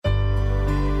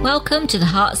Welcome to the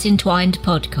Hearts Entwined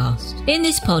podcast. In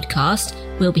this podcast,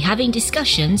 we'll be having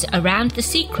discussions around the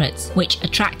secrets which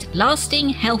attract lasting,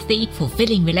 healthy,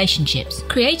 fulfilling relationships,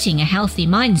 creating a healthy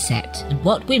mindset, and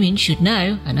what women should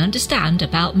know and understand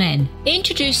about men.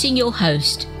 Introducing your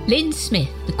host, Lynn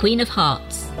Smith, the Queen of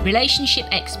Hearts, relationship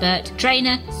expert,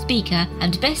 trainer, speaker,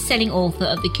 and best-selling author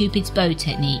of the Cupid's Bow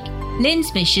Technique.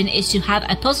 Lynn's mission is to have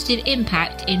a positive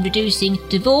impact in reducing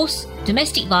divorce,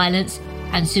 domestic violence,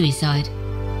 and suicide.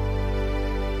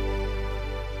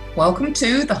 Welcome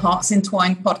to the Hearts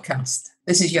Entwined podcast.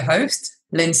 This is your host,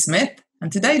 Lynn Smith. And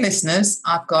today, listeners,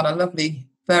 I've got a lovely,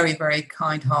 very, very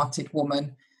kind-hearted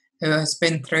woman who has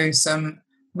been through some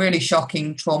really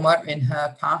shocking trauma in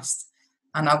her past.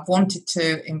 And I've wanted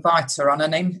to invite her on. Her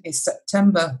name is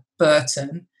September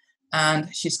Burton.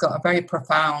 And she's got a very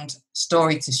profound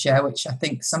story to share, which I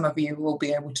think some of you will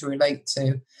be able to relate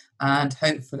to and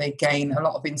hopefully gain a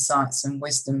lot of insights and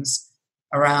wisdoms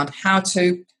around how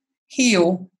to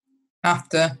heal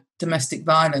after domestic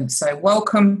violence. So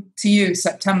welcome to you,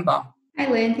 September.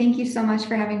 Hi, Lynn. Thank you so much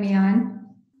for having me on.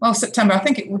 Well, September, I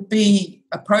think it would be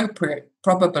appropriate,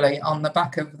 probably on the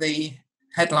back of the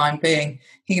headline being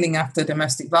Healing After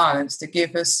Domestic Violence, to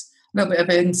give us a little bit of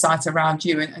insight around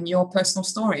you and your personal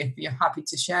story, if you're happy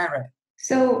to share it.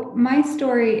 So my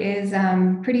story is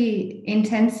pretty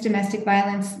intense domestic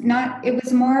violence. It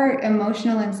was more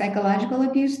emotional and psychological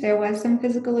abuse. There was some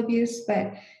physical abuse,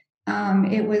 but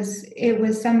it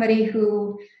was somebody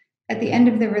who, at the end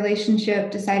of the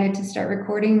relationship, decided to start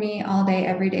recording me all day,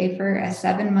 every day for a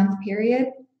 7-month period.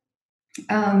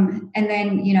 And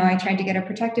then, I tried to get a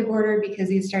protective order because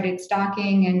he started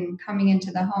stalking and coming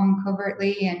into the home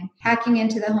covertly and hacking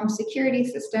into the home security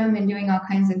system and doing all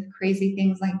kinds of crazy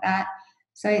things like that.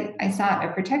 So I sought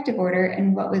a protective order.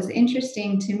 And what was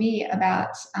interesting to me about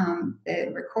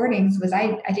the recordings was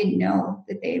I didn't know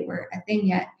that they were a thing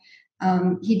yet.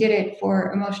 He did it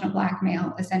for emotional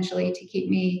blackmail, essentially, to keep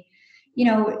me,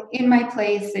 in my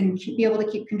place and be able to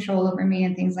keep control over me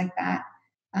and things like that.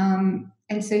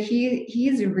 And so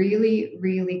he's really,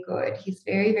 really good. He's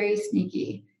very, very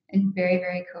sneaky and very,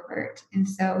 very covert. And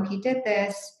so he did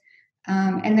this.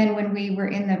 And then when we were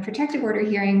in the protective order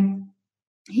hearing,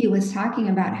 he was talking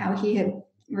about how he had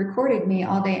recorded me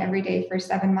all day, every day for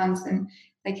 7 months. And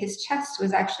like his chest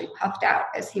was actually puffed out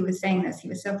as he was saying this. He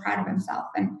was so proud of himself.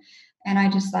 And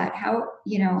I just thought,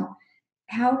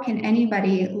 how can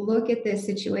anybody look at this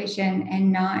situation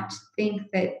and not think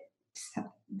that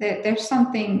there's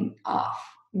something off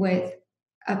with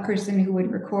a person who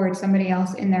would record somebody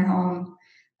else in their home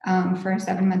for a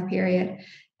 7-month period?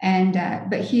 And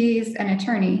but he's an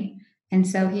attorney, and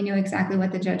so he knew exactly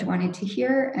what the judge wanted to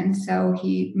hear, and so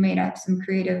he made up some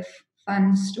creative,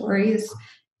 fun stories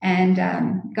and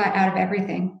got out of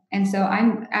everything. And so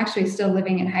I'm actually still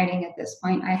living in hiding at this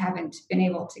point. I haven't been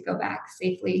able to go back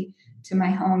safely to my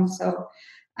home. So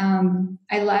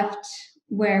I left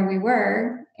where we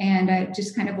were, and I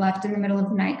just kind of left in the middle of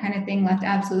the night kind of thing, left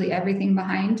absolutely everything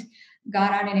behind,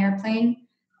 got on an airplane,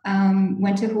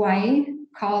 went to Hawaii,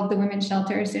 called the women's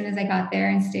shelter as soon as I got there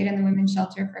and stayed in the women's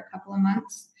shelter for a couple of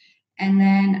months. And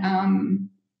then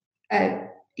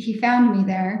he found me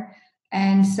there.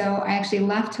 And so I actually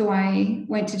left Hawaii,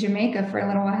 went to Jamaica for a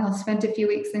little while, spent a few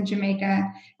weeks in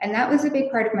Jamaica. And that was a big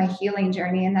part of my healing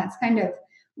journey. And that's kind of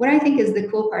what I think is the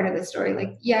cool part of the story.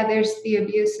 Like, yeah, there's the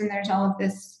abuse and there's all of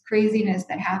this craziness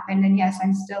that happened. And yes,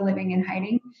 I'm still living in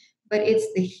hiding, but it's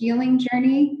the healing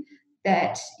journey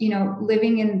that,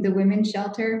 living in the women's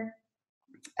shelter,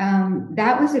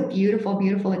 that was a beautiful,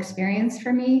 beautiful experience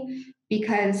for me,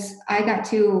 because I got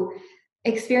to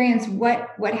experience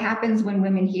what happens when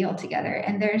women heal together.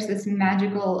 And there's this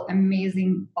magical,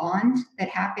 amazing bond that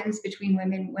happens between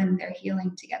women when they're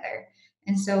healing together.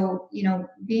 And so,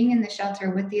 being in the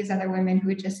shelter with these other women who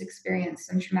had just experienced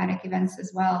some traumatic events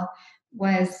as well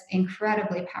was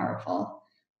incredibly powerful.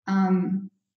 And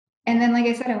then, like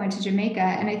I said, I went to Jamaica,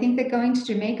 and I think that going to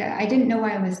Jamaica, I didn't know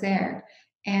why I was there.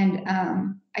 And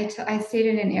I stayed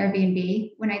in an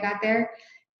Airbnb when I got there.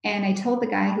 And I told the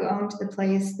guy who owned the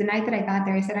place the night that I got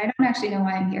there, I said, I don't actually know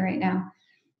why I'm here right now.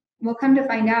 Well, come to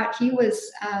find out, he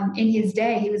was, in his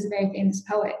day, he was a very famous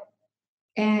poet.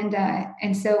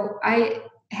 And so I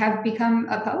have become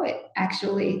a poet,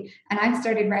 actually. And I've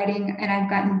started writing, and I've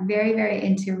gotten very, very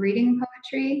into reading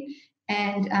poetry.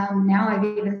 And now I've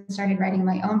even started writing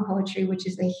my own poetry, which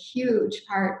is a huge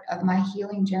part of my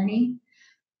healing journey.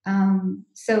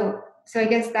 So I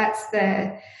guess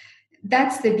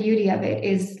that's the beauty of it,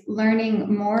 is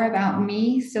learning more about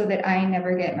me so that I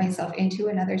never get myself into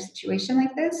another situation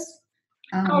like this.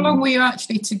 How long were you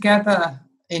actually together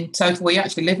in total? Were you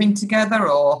actually living together,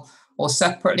 or or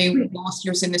separately whilst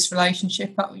you was in this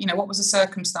relationship? What was the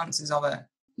circumstances of it?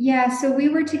 Yeah, so we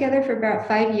were together for about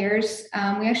 5 years.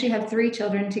 We actually have 3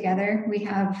 children together. We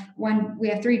have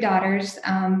 3 daughters,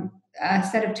 a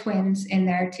set of twins in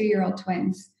there, 2-year-old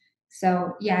twins.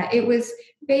 So yeah, it was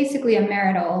basically a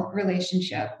marital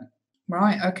relationship.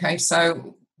 Right. Okay.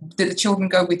 So did the children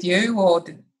go with you, or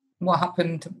what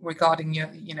happened regarding your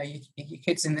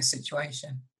kids in this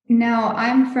situation? No,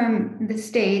 I'm from the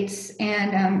States,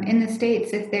 and in the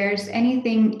States, if there's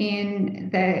anything in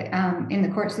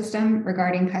the court system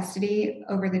regarding custody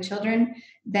over the children,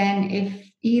 then if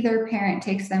either parent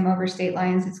takes them over state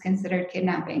lines, it's considered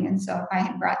kidnapping. And so if I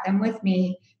had brought them with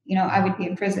me, I would be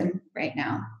in prison right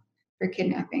now for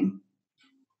kidnapping.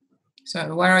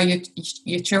 So where are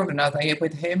your children? Are they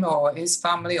with him or his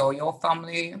family or your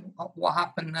family? What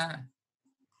happened there?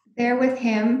 They're with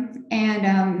him, and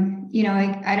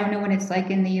I don't know what it's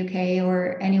like in the UK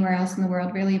or anywhere else in the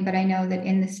world, really, but I know that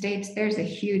in the States there's a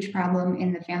huge problem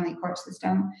in the family court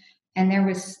system, and there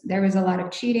was a lot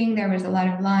of cheating, there was a lot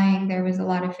of lying, there was a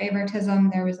lot of favoritism,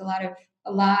 there was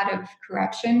a lot of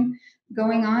corruption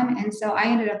going on, and so I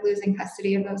ended up losing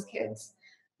custody of those kids.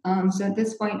 So at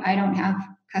this point, I don't have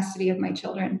custody of my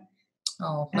children.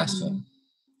 Oh, bless you.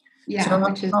 Yeah.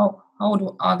 So how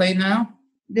old are they now?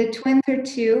 The twins are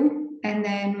 2, and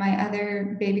then my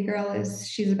other baby girl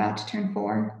she's about to turn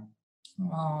 4.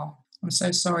 Oh, I'm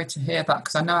so sorry to hear that,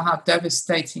 because I know how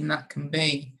devastating that can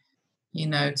be,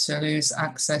 to lose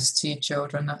access to your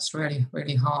children. That's really,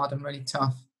 really hard and really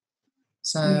tough.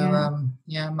 So,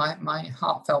 my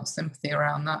heartfelt sympathy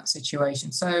around that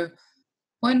situation. So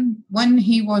when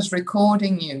he was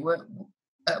recording you,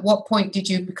 at what point did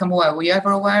you become aware? Were you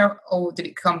ever aware, or did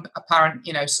it become apparent,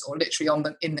 or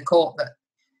literally in the court that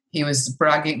he was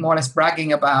more or less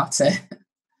bragging about it?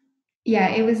 Yeah,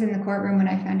 it was in the courtroom when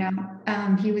I found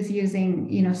out. He was using,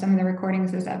 some of the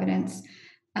recordings as evidence.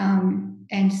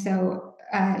 And so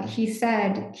he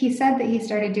said that he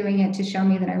started doing it to show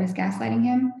me that I was gaslighting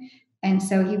him. And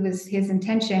so his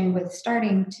intention with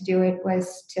starting to do it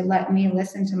was to let me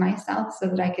listen to myself so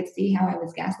that I could see how I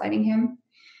was gaslighting him.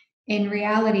 In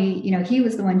reality, he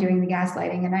was the one doing the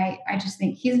gaslighting. And I just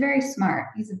think he's very smart.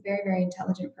 He's a very, very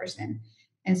intelligent person.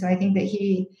 And so I think that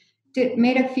he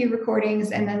made a few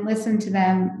recordings and then listened to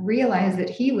them, realized that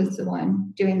he was the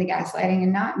one doing the gaslighting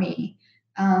and not me.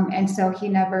 And so he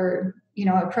never,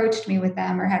 approached me with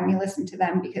them or had me listen to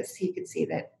them, because he could see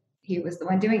that he was the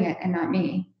one doing it and not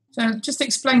me. So just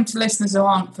explain to listeners who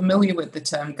aren't familiar with the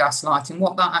term gaslighting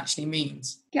what that actually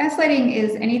means. Gaslighting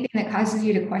is anything that causes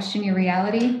you to question your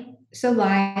reality. So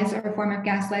lies are a form of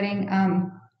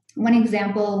gaslighting. One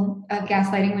example of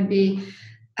gaslighting would be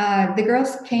the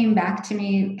girls came back to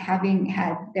me having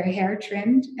had their hair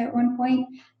trimmed at one point,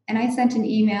 and I sent an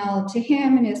email to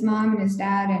him and his mom and his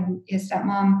dad and his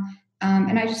stepmom,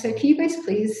 and I just said, can you guys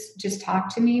please just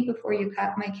talk to me before you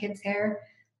cut my kids' hair?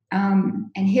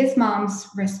 And his mom's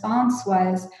response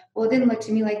was, well, it didn't look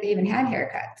to me like they even had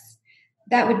haircuts.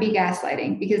 That would be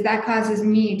gaslighting, because that causes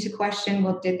me to question,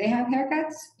 well, did they have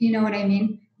haircuts? You know what I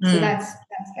mean? So that's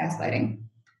gaslighting.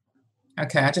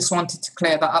 Okay, I just wanted to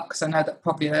clear that up, because I know that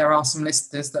probably there are some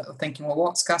listeners that are thinking, well,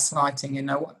 what's gaslighting?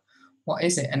 What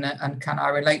is it? And can I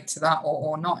relate to that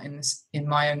or not in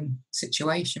my own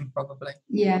situation, probably?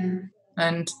 Yeah.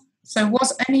 And so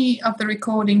was any of the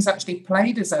recordings actually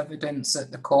played as evidence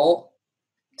at the court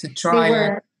to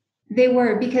try? They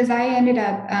were, because I ended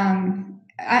up,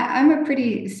 I'm a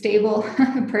pretty stable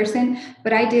person,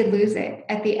 but I did lose it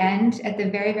at the end, at the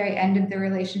very, very end of the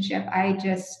relationship.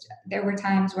 There were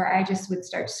times where I just would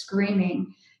start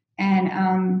screaming,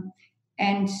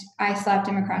 and I slapped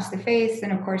him across the face.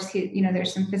 And of course,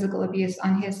 there's some physical abuse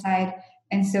on his side.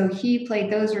 And so he played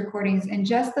those recordings and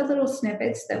just the little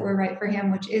snippets that were right for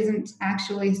him, which isn't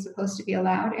actually supposed to be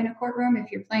allowed in a courtroom.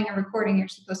 If you're playing a recording, you're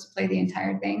supposed to play the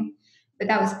entire thing. But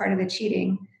that was part of the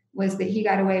cheating, was that he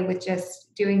got away with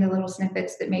just doing the little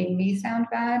snippets that made me sound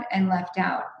bad and left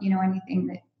out, anything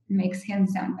that makes him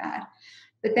sound bad.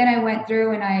 But then I went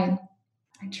through and I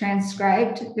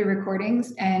transcribed the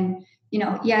recordings, and,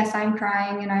 yes, I'm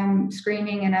crying and I'm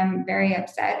screaming and I'm very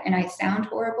upset and I sound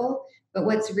horrible. But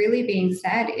what's really being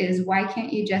said is, why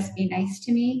can't you just be nice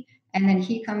to me? And then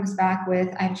he comes back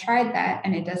with, I've tried that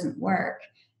and it doesn't work.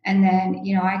 And then,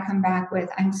 I come back with,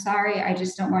 I'm sorry, I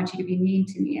just don't want you to be mean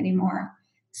to me anymore.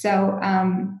 So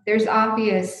there's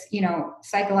obvious,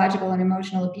 psychological and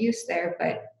emotional abuse there,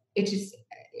 but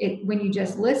when you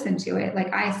just listen to it,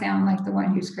 like, I sound like the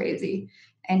one who's crazy.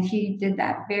 And he did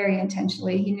that very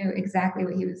intentionally. He knew exactly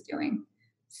what he was doing.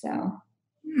 So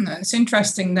it's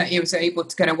interesting that he was able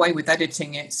to get away with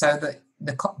editing it so that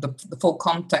the full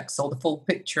context or the full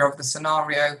picture of the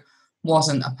scenario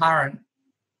wasn't apparent.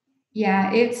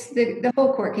 Yeah, it's the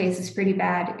whole court case is pretty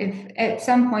bad. If at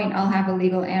some point I'll have a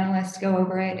legal analyst go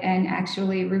over it and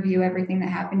actually review everything that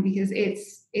happened, because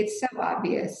it's so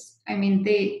obvious. I mean,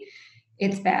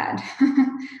 it's bad.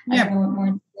 I don't know what more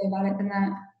to say about it than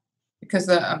that. Because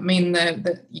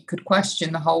you could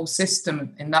question the whole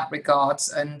system in that regards,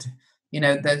 and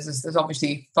there's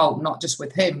obviously fault not just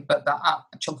with him, but that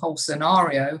actual whole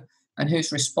scenario, and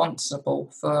who's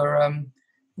responsible for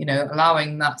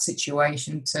allowing that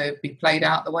situation to be played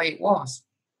out the way it was.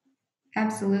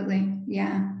 Absolutely,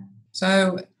 yeah.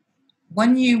 So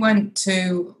when you went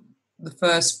to the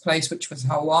first place, which was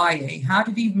Hawaii, how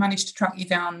did he manage to track you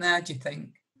down there, do you think?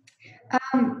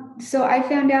 So I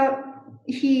found out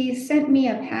he sent me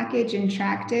a package and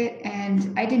tracked it,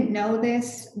 and I didn't know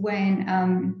this when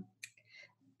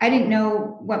I didn't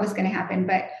know what was going to happen,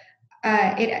 but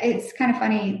it's kind of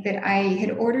funny that I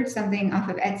had ordered something off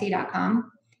of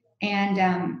Etsy.com, and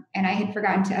I had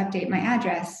forgotten to update my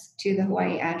address to the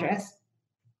Hawaii address,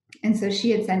 and so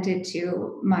she had sent it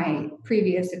to my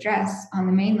previous address on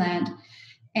the mainland,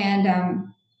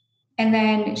 and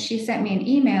then she sent me an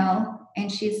email,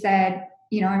 and she said,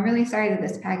 I'm really sorry that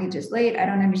this package is late. I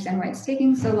don't understand why it's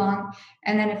taking so long.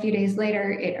 And then a few days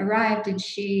later, it arrived, and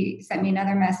she sent me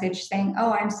another message saying,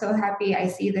 oh, I'm so happy. I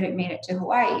see that it made it to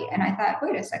Hawaii. And I thought,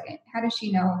 wait a second, how does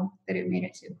she know that it made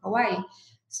it to Hawaii?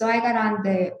 So I got on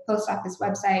the post office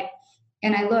website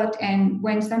and I looked, and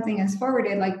when something is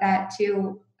forwarded like that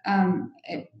to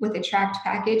with a tracked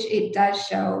package, it does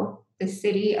show the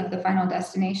city of the final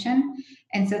destination.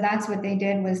 And so that's what they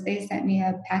did, was they sent me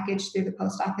a package through the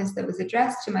post office that was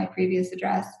addressed to my previous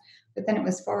address, but then it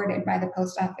was forwarded by the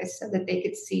post office so that they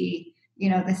could see,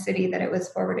 the city that it was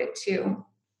forwarded to.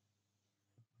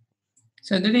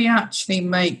 So did he actually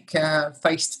make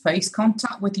face-to-face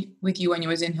contact with you when you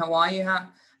was in Hawaii?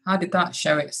 How did that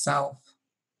show itself?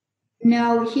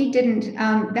 No, he didn't.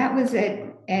 That was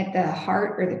at the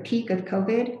heart or the peak of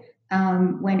COVID.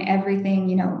 When everything,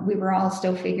 we were all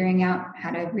still figuring out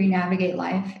how to re-navigate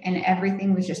life, and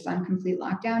everything was just on complete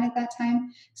lockdown at that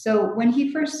time. So when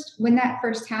that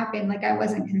first happened, I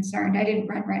wasn't concerned. I didn't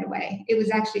run right away. It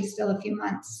was actually still a few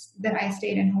months that I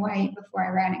stayed in Hawaii before I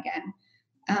ran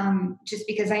again. Just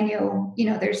because I knew,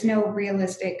 there's no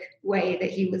realistic way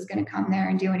that he was going to come there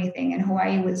and do anything. And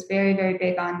Hawaii was very, very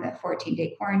big on the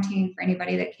 14-day quarantine for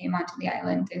anybody that came onto the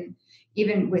island, and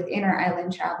even with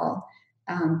inter-island travel.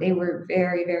 They were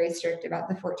very, very strict about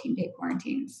the 14-day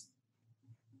quarantines.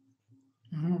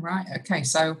 Right. Okay.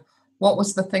 So what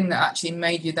was the thing that actually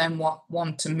made you then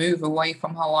want to move away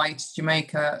from Hawaii to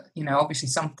Jamaica? Obviously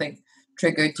something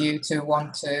triggered you to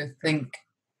want to think,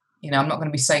 I'm not going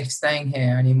to be safe staying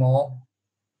here anymore.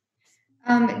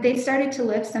 They started to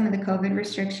lift some of the COVID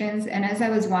restrictions. And as I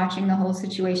was watching the whole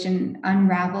situation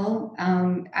unravel,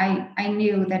 I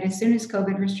knew that as soon as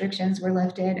COVID restrictions were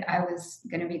lifted, I was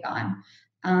going to be gone.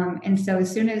 And so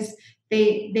as soon as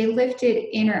they lifted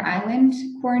inter-island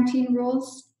quarantine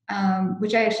rules,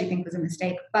 which I actually think was a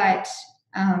mistake, but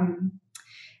as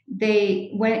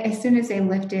soon as they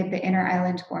lifted the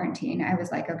inter-island quarantine, I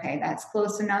was like, okay, that's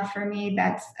close enough for me.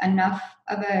 That's enough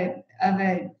of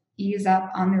a ease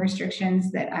up on the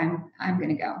restrictions that I'm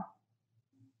going to go.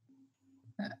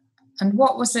 And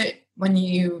what was it when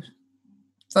you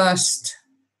first,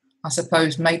 I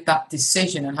suppose, made that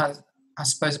decision and had, I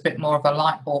suppose, a bit more of a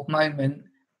light bulb moment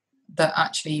that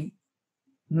actually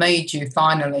made you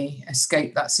finally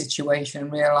escape that situation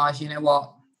and realise,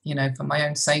 for my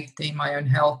own safety, my own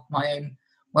health, my own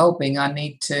well-being, I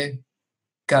need to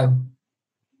go?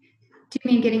 Do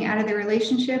you mean getting out of the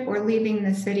relationship or leaving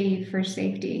the city for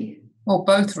safety? Well,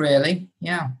 both really,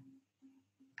 yeah.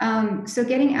 So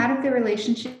getting out of the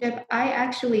relationship, I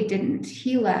actually didn't.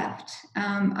 He left.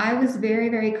 I was very,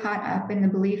 very caught up in the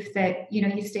belief that,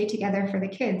 you stay together for the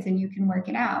kids and you can work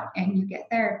it out and you get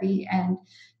therapy and,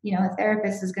 a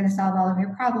therapist is going to solve all of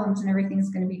your problems and everything's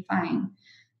going to be fine.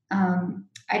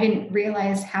 I didn't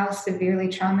realize how severely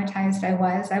traumatized I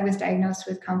was. I was diagnosed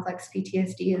with complex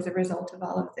PTSD as a result of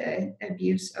all of the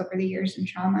abuse over the years and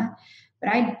trauma, but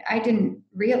I didn't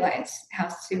realize how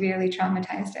severely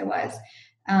traumatized I was.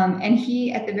 And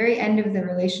he, at the very end of the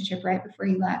relationship, right before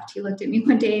he left, he looked at me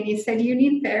one day and he said, "You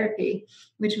need therapy,"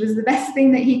 which was the best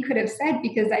thing that he could have said,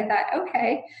 because I thought,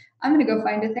 okay, I'm going to go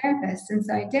find a therapist. And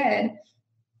so I did.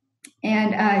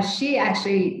 And she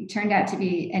actually turned out to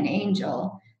be an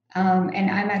angel. And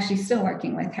I'm actually still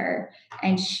working with her.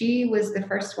 And she was the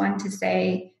first one to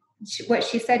say, what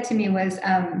she said to me was,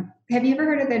 have you ever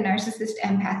heard of the narcissist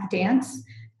empath dance?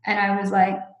 And I was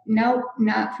like, nope,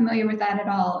 not familiar with that at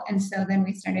all. And so then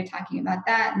we started talking about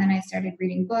that. And then I started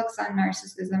reading books on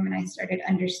narcissism, and I started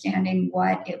understanding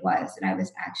what it was that I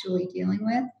was actually dealing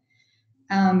with.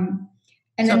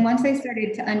 And then once I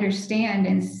started to understand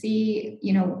and see,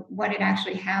 what had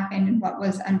actually happened and what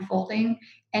was unfolding.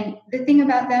 And the thing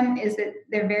about them is that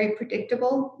they're very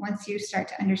predictable. Once you start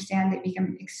to understand, they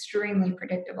become extremely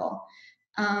predictable.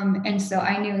 And so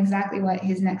I knew exactly what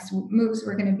his next moves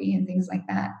were going to be and things like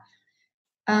that.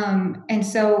 And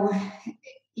so,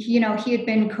 he had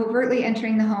been covertly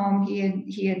entering the home.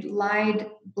 He had lied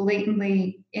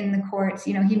blatantly in the courts.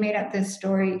 He made up this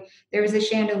story. There was a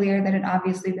chandelier that had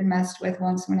obviously been messed with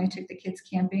once when I took the kids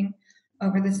camping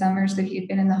over the summer. So he had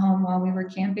been in the home while we were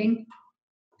camping.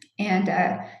 And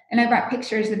I brought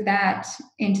pictures of that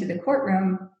into the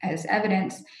courtroom as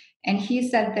evidence. And he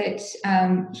said that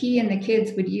he and the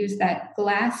kids would use that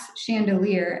glass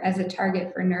chandelier as a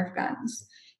target for Nerf guns.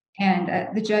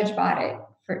 And the judge bought it,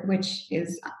 which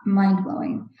is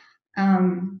mind-blowing.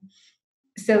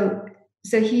 So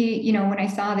he, when I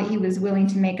saw that he was willing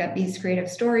to make up these creative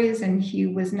stories and he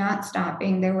was not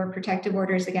stopping, there were protective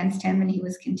orders against him and he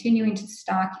was continuing to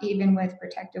stalk even with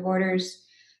protective orders.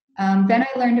 Then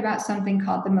I learned about something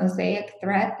called the Mosaic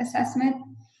Threat Assessment,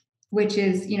 which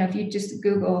is, if you just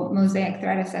Google Mosaic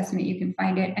Threat Assessment, you can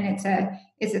find it. And it's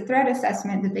a threat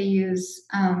assessment that they use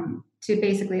to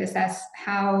basically assess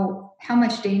how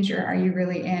much danger are you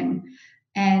really in.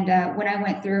 And when I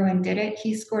went through and did it,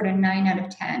 he scored a 9 out of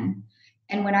 10.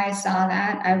 And when I saw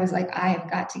that, I was like, I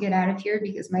have got to get out of here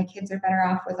because my kids are better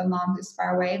off with a mom who's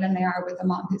far away than they are with a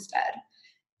mom who's dead.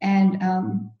 And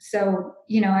so,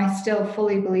 I still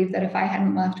fully believe that if I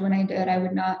hadn't left when I did, I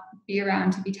would not be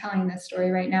around to be telling this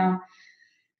story right now.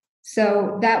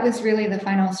 So that was really the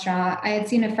final straw. I had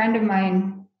seen a friend of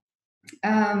mine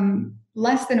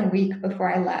less than a week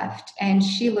before I left, and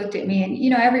she looked at me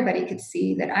and, everybody could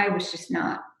see that I was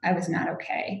not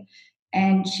okay.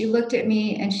 And she looked at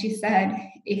me and she said,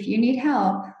 if you need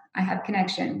help, I have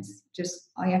connections. Just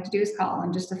all you have to do is call.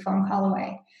 I'm just a phone call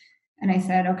away. And I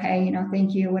said, okay,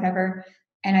 thank you, whatever.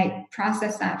 And I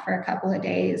processed that for a couple of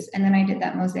days. And then I did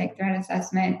that Mosaic Threat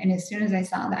Assessment. And as soon as I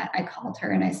saw that, I called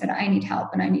her and I said, I need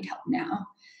help and I need help now.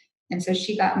 And so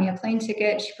she got me a plane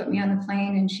ticket. She put me on the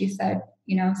plane and she said,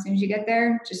 as soon as you get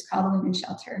there, just call the women's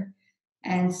shelter.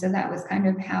 And so that was kind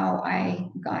of how I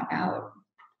got out.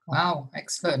 Wow,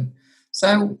 excellent.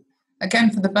 So again,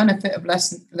 for the benefit of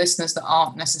listeners that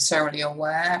aren't necessarily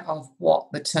aware of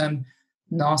what the term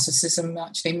narcissism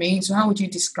actually means, how would you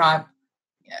describe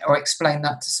or explain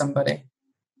that to somebody?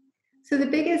 So the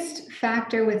biggest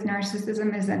factor with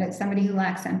narcissism is that it's somebody who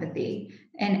lacks empathy.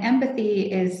 And empathy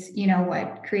is,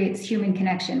 what creates human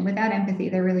connection. Without empathy,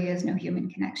 there really is no human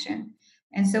connection.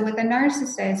 And so with a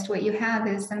narcissist, what you have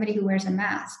is somebody who wears a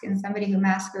mask and somebody who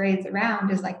masquerades around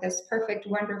as like this perfect,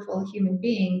 wonderful human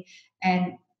being.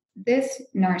 And this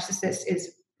narcissist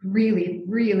is really,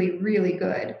 really, really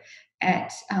good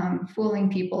at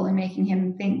fooling people and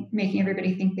making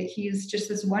everybody think that he's just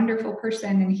this wonderful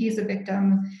person and he's a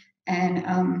victim. And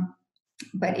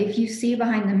but if you see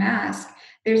behind the mask,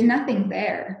 there's nothing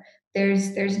there.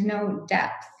 There's no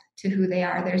depth to who they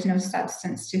are. There's no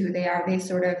substance to who they are. They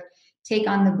sort of take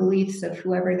on the beliefs of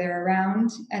whoever they're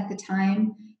around at the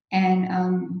time,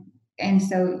 and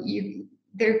so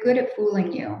they're good at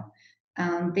fooling you.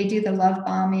 They do the love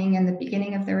bombing in the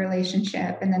beginning of the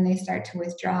relationship, and then they start to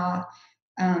withdraw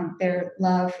their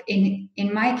love. In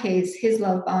my case, his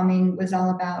love bombing was all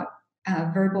about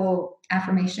verbal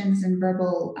affirmations and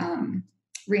verbal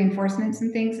reinforcements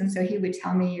and things. And so he would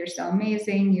tell me, you're so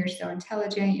amazing, you're so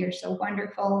intelligent, you're so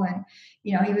wonderful. And,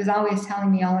 he was always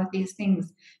telling me all of these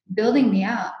things, building me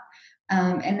up.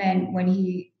 And then when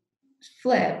he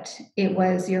flipped, it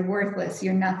was, you're worthless,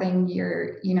 you're nothing,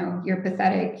 you're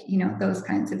pathetic, those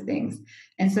kinds of things.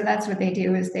 And so that's what they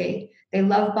do is they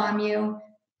love bomb you,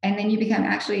 and then you become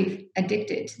actually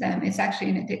addicted to them. It's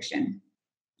actually an addiction.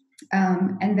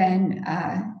 And then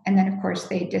of course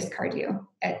they discard you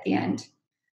at the end.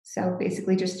 So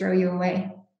basically just throw you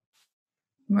away.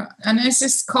 And is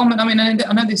this common? I mean, I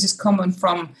know this is common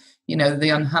from, the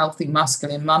unhealthy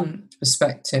masculine man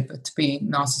perspective to be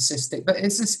narcissistic, but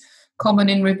is this common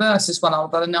in reverse as well,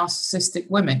 about narcissistic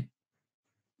women?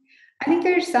 I think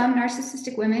there's some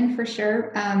narcissistic women for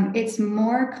sure. It's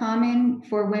more common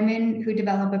for women who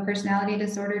develop a personality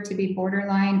disorder to be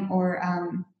borderline, or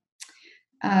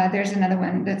there's another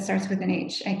one that starts with an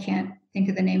H. I can't think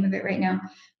of the name of it right now.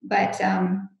 But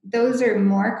those are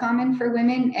more common for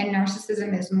women, and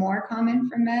narcissism is more common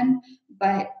for men.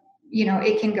 But,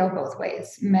 it can go both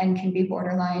ways. Men can be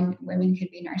borderline, women can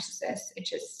be narcissists.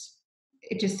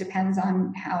 it just depends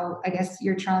on how, I guess,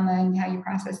 your trauma and how you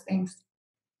process things.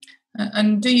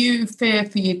 And do you fear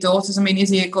for your daughters? I mean,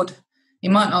 he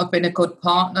might not have been a good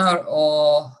partner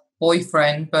or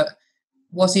boyfriend, but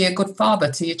was he a good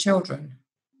father to your children?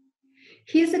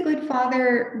 He's a good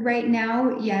father right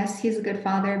now. Yes, he's a good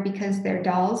father because they're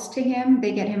dolls to him.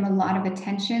 They get him a lot of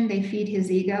attention. They feed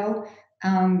his ego.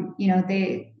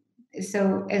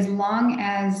 So as long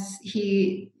as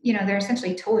they're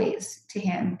essentially toys to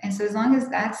him. And so as long as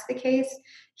that's the case,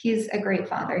 he's a great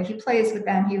father. He plays with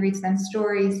them. He reads them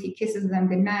stories. He kisses them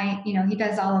goodnight. He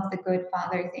does all of the good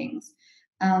father things.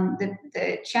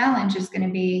 The challenge is going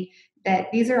to be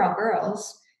that these are all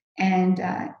girls, and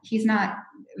he's not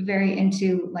very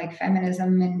into like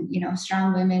feminism and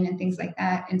strong women and things like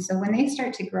that. And so when they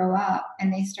start to grow up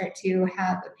and they start to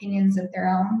have opinions of their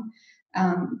own,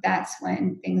 that's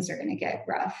when things are going to get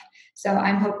rough. So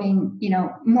I'm hoping,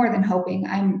 more than hoping,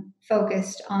 I'm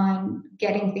focused on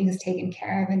getting things taken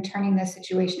care of and turning the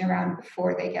situation around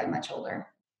before they get much older.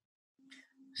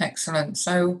 Excellent.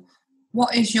 So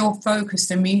what is your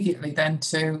focus immediately then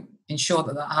to ensure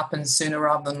that happens sooner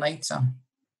rather than later?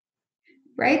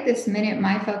 Right this minute,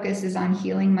 my focus is on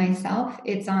healing myself.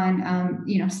 It's on,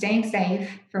 staying safe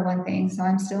for one thing. So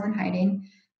I'm still in hiding.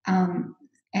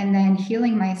 And then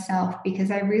healing myself, because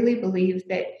I really believe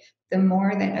that the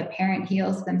more that a parent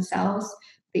heals themselves,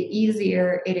 the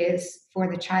easier it is for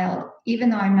the child. Even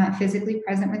though I'm not physically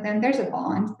present with them, there's a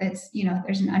bond that's,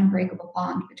 there's an unbreakable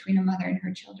bond between a mother and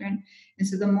her children. And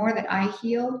so the more that I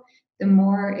heal, the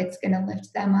more it's going to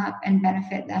lift them up and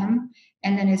benefit them.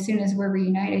 And then as soon as we're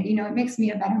reunited, it makes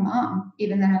me a better mom,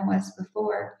 even than I was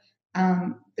before,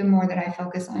 the more that I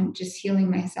focus on just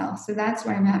healing myself. So that's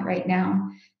where I'm at right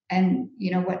now. And,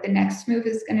 what the next move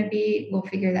is going to be, we'll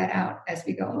figure that out as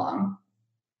we go along.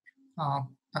 Oh,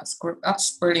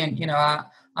 that's brilliant.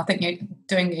 I think you're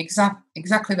doing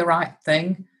exactly the right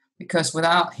thing, because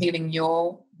without healing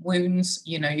your wounds,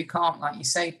 you can't, like you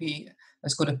say, be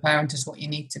as good a parent as what you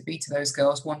need to be to those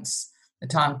girls once the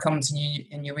time comes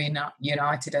and you're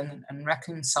united and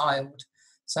reconciled.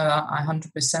 So I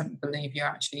 100% believe you're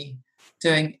actually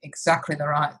doing exactly the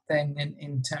right thing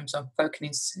in terms of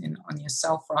focusing on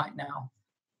yourself right now.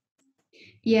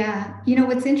 Yeah.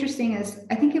 What's interesting is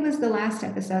I think it was the last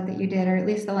episode that you did, or at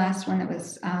least the last one that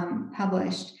was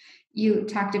published. You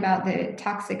talked about the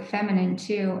toxic feminine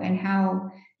too, and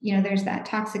how, there's that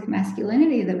toxic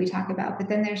masculinity that we talk about, but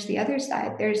then there's the other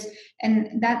side.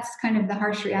 And that's kind of the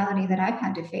harsh reality that I've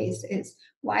had to face is,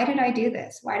 why did I do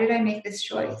this? Why did I make this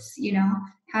choice?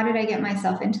 How did I get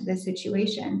myself into this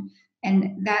situation?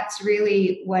 And that's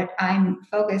really what I'm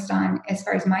focused on as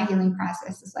far as my healing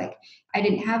process is. Like, I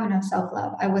didn't have enough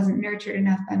self-love. I wasn't nurtured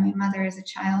enough by my mother as a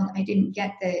child. I didn't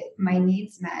get my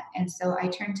needs met. And so I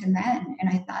turned to men, and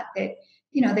I thought that,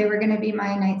 they were going to be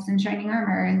my knights in shining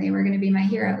armor, and they were going to be my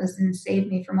heroes and save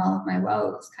me from all of my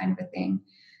woes, kind of a thing.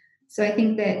 So I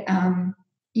think that,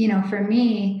 for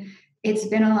me, it's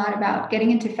been a lot about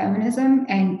getting into feminism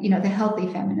and, the healthy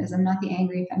feminism, not the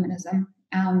angry feminism.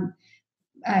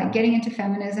 Getting into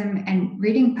feminism and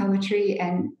reading poetry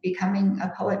and becoming a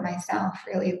poet myself,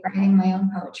 really writing my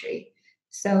own poetry.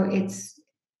 So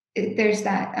there's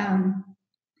that,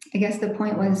 I guess the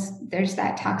point was there's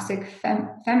that toxic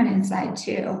feminine side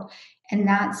too. And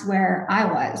that's where I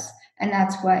was. And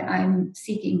that's what I'm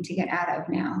seeking to get out of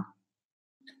now.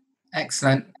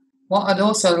 Excellent. What I'd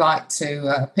also like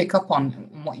to pick up on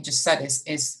what you just said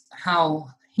is how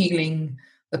healing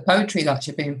the poetry that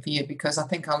you've been for you, because I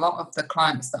think a lot of the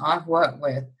clients that I've worked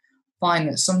with find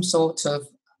that some sort of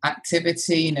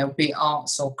activity, be it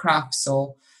arts or crafts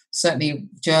or certainly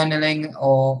journaling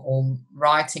or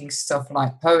writing stuff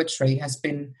like poetry has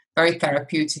been very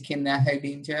therapeutic in their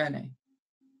healing journey.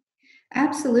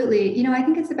 Absolutely. I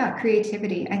think it's about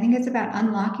creativity. I think it's about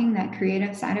unlocking that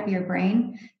creative side of your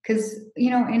brain because,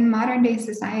 in modern day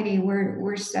society,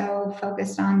 we're so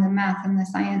focused on the math and the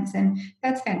science, and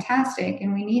that's fantastic.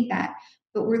 And we need that.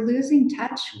 But we're losing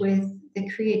touch with the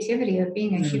creativity of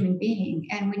being a human being.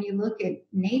 And when you look at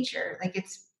nature, like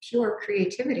it's pure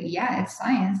creativity. Yeah, it's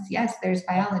science. Yes, there's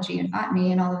biology and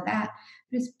botany and all of that.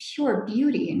 But it's pure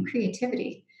beauty and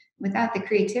creativity. Without the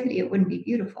creativity, it wouldn't be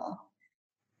beautiful.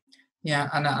 Yeah,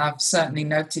 and I've certainly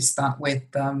noticed that with,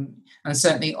 and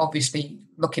certainly obviously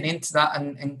looking into that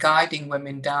and guiding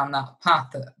women down that path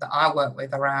that I work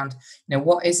with around,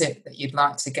 what is it that you'd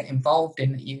like to get involved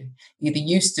in that you either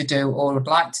used to do or would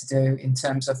like to do in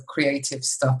terms of creative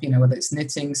stuff, whether it's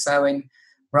knitting, sewing,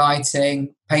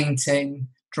 writing, painting,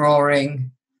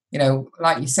 drawing,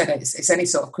 like you said, it's any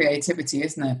sort of creativity,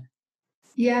 isn't it?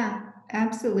 Yeah.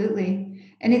 Absolutely.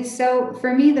 And it's so,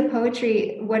 for me, the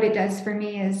poetry, what it does for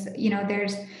me is,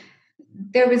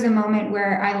 there was a moment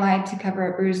where I lied to cover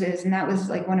up bruises, and that was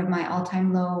like one of my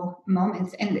all-time low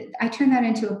moments. And I turned that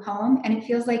into a poem, and it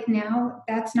feels like now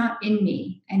that's not in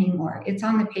me anymore. It's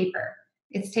on the paper.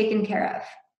 It's taken care of.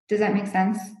 Does that make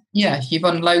sense? Yeah, you've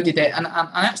unloaded it. And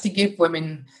I actually give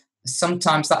women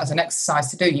sometimes that as an exercise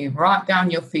to do. You write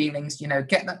down your feelings,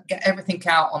 get everything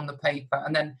out on the paper.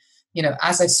 And then,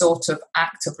 as a sort of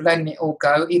act of letting it all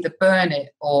go, either burn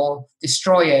it or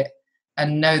destroy it,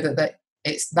 and know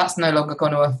that's no longer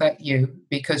going to affect you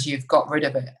because you've got rid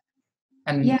of it.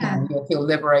 And Yeah. you'll feel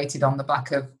liberated on the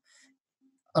back of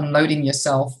unloading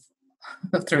yourself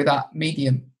through that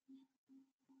medium.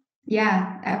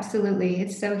 Yeah, absolutely.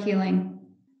 It's so healing.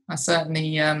 I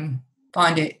certainly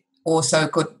find it also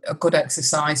a good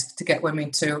exercise to get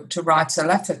women to write a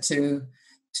letter to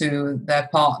their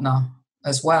partner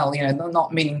as well.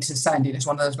 Not meaning to send it. It's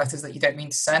one of those letters that you don't mean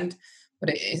to send,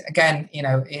 but it is, again,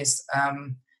 is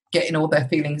getting all their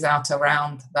feelings out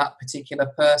around that particular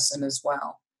person as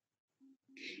well.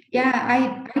 Yeah,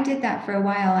 I did that for a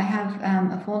while. I have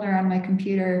a folder on my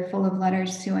computer full of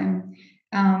letters to him.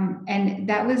 And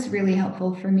that was really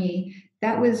helpful for me.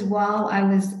 That was while I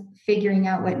was figuring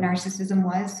out what narcissism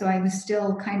was. So I was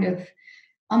still kind of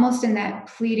almost in that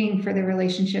pleading for the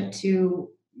relationship to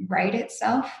right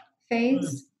itself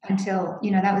phase until,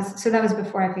 that was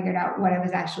before I figured out what I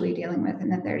was actually dealing with,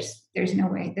 and that there's no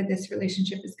way that this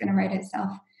relationship is going to right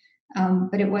itself.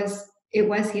 But it was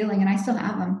healing, and I still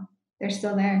have them. They're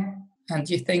still there. And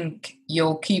do you think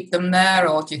you'll keep them there,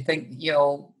 or do you think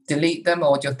you'll delete them,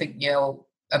 or do you think you'll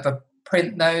ever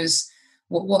print those?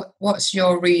 What's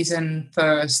your reason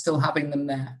for still having them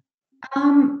there?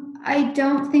 I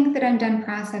don't think that I'm done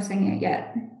processing it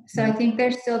yet. So I think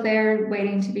they're still there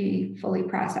waiting to be fully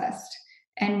processed.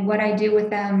 And what I do with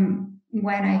them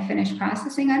when I finish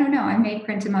processing, I don't know. I may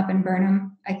print them up and burn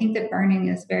them. I think that burning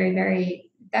is very,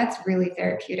 very, that's really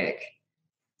therapeutic.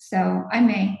 So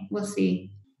we'll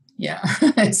see. Yeah,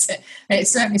 it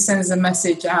certainly sends a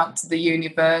message out to the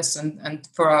universe and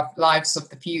for our lives of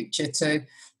the future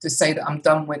to say that I'm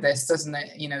done with this, doesn't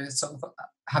it? Sort of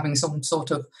having some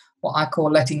sort of what I call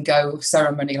letting go of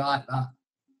ceremony like that.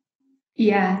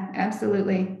 Yeah,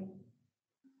 absolutely.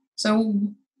 So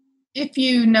if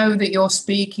you know that you're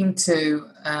speaking to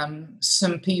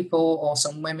some people or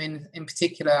some women in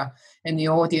particular in the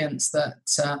audience that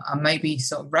are maybe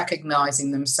sort of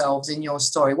recognizing themselves in your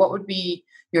story, what would be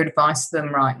your advice to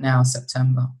them right now,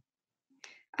 September?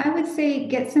 I would say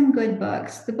get some good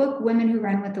books. The book Women Who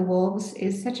Run with the Wolves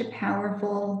is such a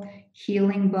powerful,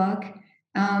 healing book.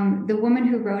 The woman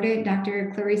who wrote it,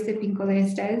 Dr. Clarissa Pinkola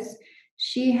Estes,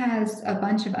 she has a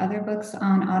bunch of other books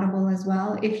on Audible as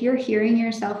well. If you're hearing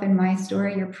yourself in my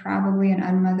story, you're probably an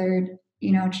unmothered,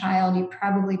 child. You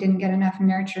probably didn't get enough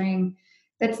nurturing.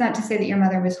 That's not to say that your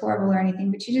mother was horrible or anything,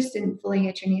 but you just didn't fully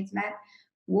get your needs met.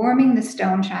 Warming the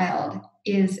Stone Child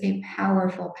is a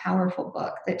powerful, powerful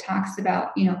book that talks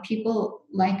about, people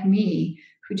like me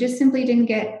who just simply didn't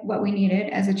get what we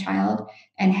needed as a child,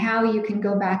 and how you can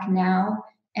go back now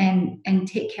and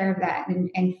take care of that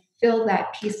and fill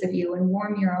that piece of you and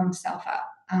warm your own self up.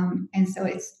 And so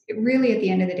it really, at the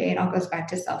end of the day, it all goes back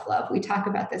to self-love. We talk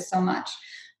about this so much,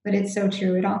 but it's so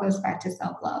true. It all goes back to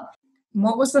self-love.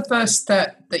 What was the first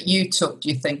step that you took, do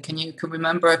you think? And you can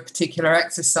remember a particular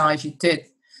exercise you did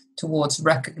towards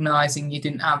recognizing you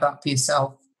didn't have that for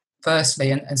yourself,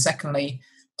 firstly, and secondly,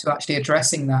 to actually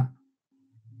addressing that?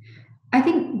 I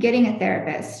think getting a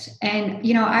therapist. And,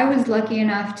 I was lucky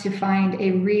enough to find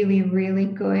a really, really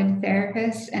good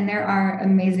therapist. And there are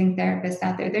amazing therapists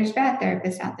out there. There's bad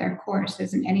therapists out there, of course,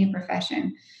 as in any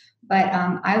profession. But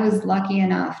I was lucky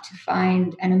enough to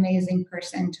find an amazing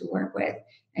person to work with.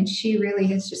 And she really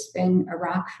has just been a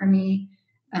rock for me.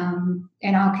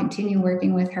 And I'll continue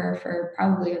working with her for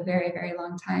probably a very, very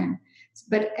long time.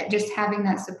 But just having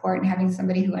that support and having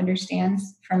somebody who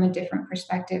understands from a different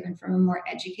perspective and from a more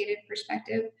educated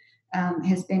perspective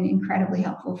has been incredibly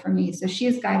helpful for me. So she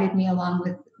has guided me along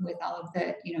with all of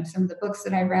the, some of the books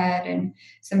that I read and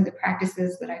some of the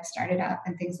practices that I've started up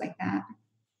and things like that.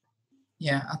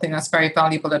 Yeah, I think that's very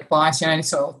valuable advice. Any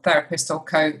sort of therapist or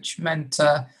coach,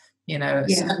 mentor,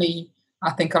 certainly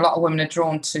I think a lot of women are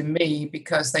drawn to me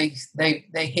because they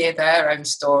hear their own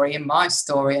story and my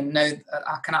story and know that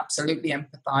I can absolutely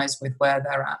empathize with where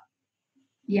they're at.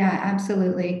 Yeah,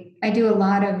 absolutely. I do a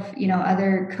lot of,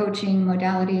 other coaching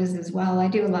modalities as well. I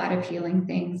do a lot of healing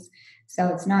things. So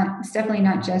it's definitely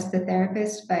not just the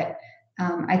therapist, but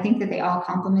I think that they all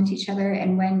complement each other.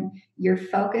 And when your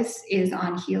focus is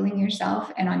on healing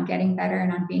yourself and on getting better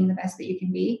and on being the best that you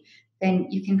can be, then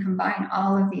you can combine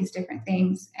all of these different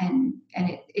things, and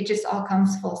it just all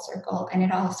comes full circle, and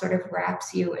it all sort of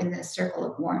wraps you in this circle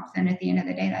of warmth. And at the end of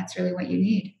the day, that's really what you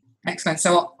need. Excellent.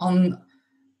 So on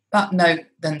that note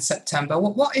then, September,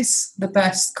 what is the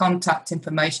best contact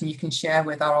information you can share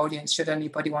with our audience should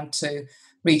anybody want to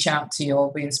reach out to you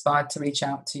or be inspired to reach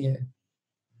out to you?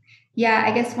 Yeah,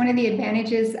 I guess one of the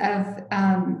advantages of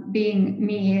being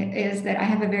me is that I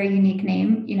have a very unique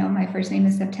name. My first name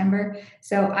is September.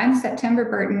 So I'm September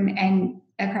Burton, and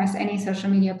across any social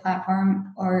media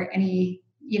platform or any,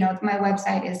 my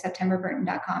website is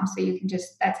septemberburton.com. So you can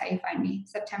that's how you find me,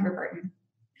 September Burton.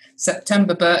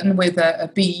 September Burton with a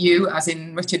B-U, as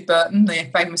in Richard Burton, the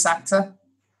famous actor.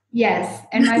 Yes,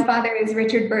 and my father is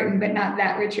Richard Burton, but not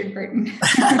that Richard Burton.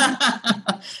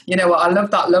 You know what? I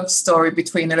love that love story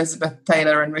between Elizabeth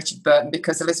Taylor and Richard Burton,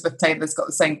 because Elizabeth Taylor's got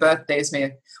the same birthday as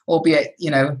me, albeit,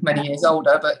 many years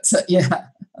older. But yeah.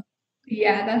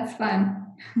 Yeah, that's fun.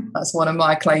 That's one of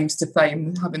my claims to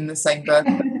fame, having the same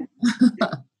birthday.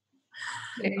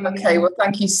 Okay, well,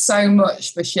 thank you so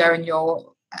much for sharing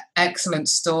your excellent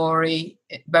story,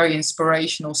 very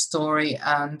inspirational story,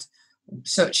 and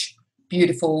such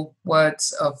beautiful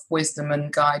words of wisdom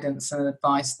and guidance and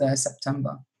advice there,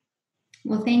 September.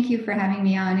 Well, thank you for having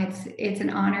me on. It's an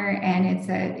honor, and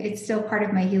it's still part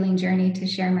of my healing journey to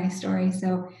share my story.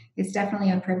 So it's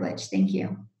definitely a privilege. Thank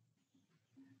you.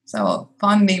 So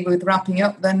finally, with wrapping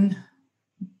up then,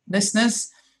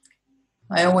 listeners,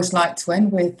 I always like to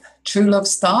end with true love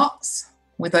starts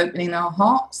with opening our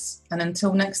hearts. And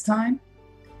until next time,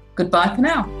 goodbye for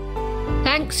now.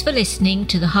 Thanks for listening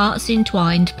to the Hearts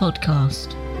Entwined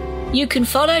podcast. You can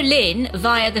follow Lynn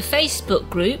via the Facebook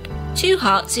group Two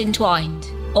Hearts Entwined,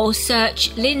 or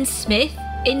search Lynn Smith,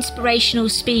 inspirational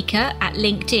speaker, at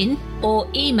LinkedIn, or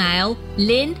email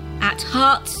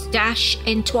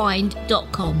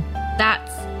lynn@hearts-entwined.com.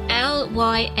 That's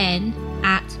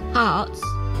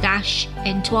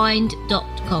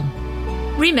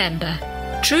LYN@hearts-entwined.com. Remember,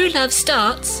 true love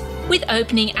starts with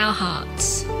opening our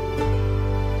hearts.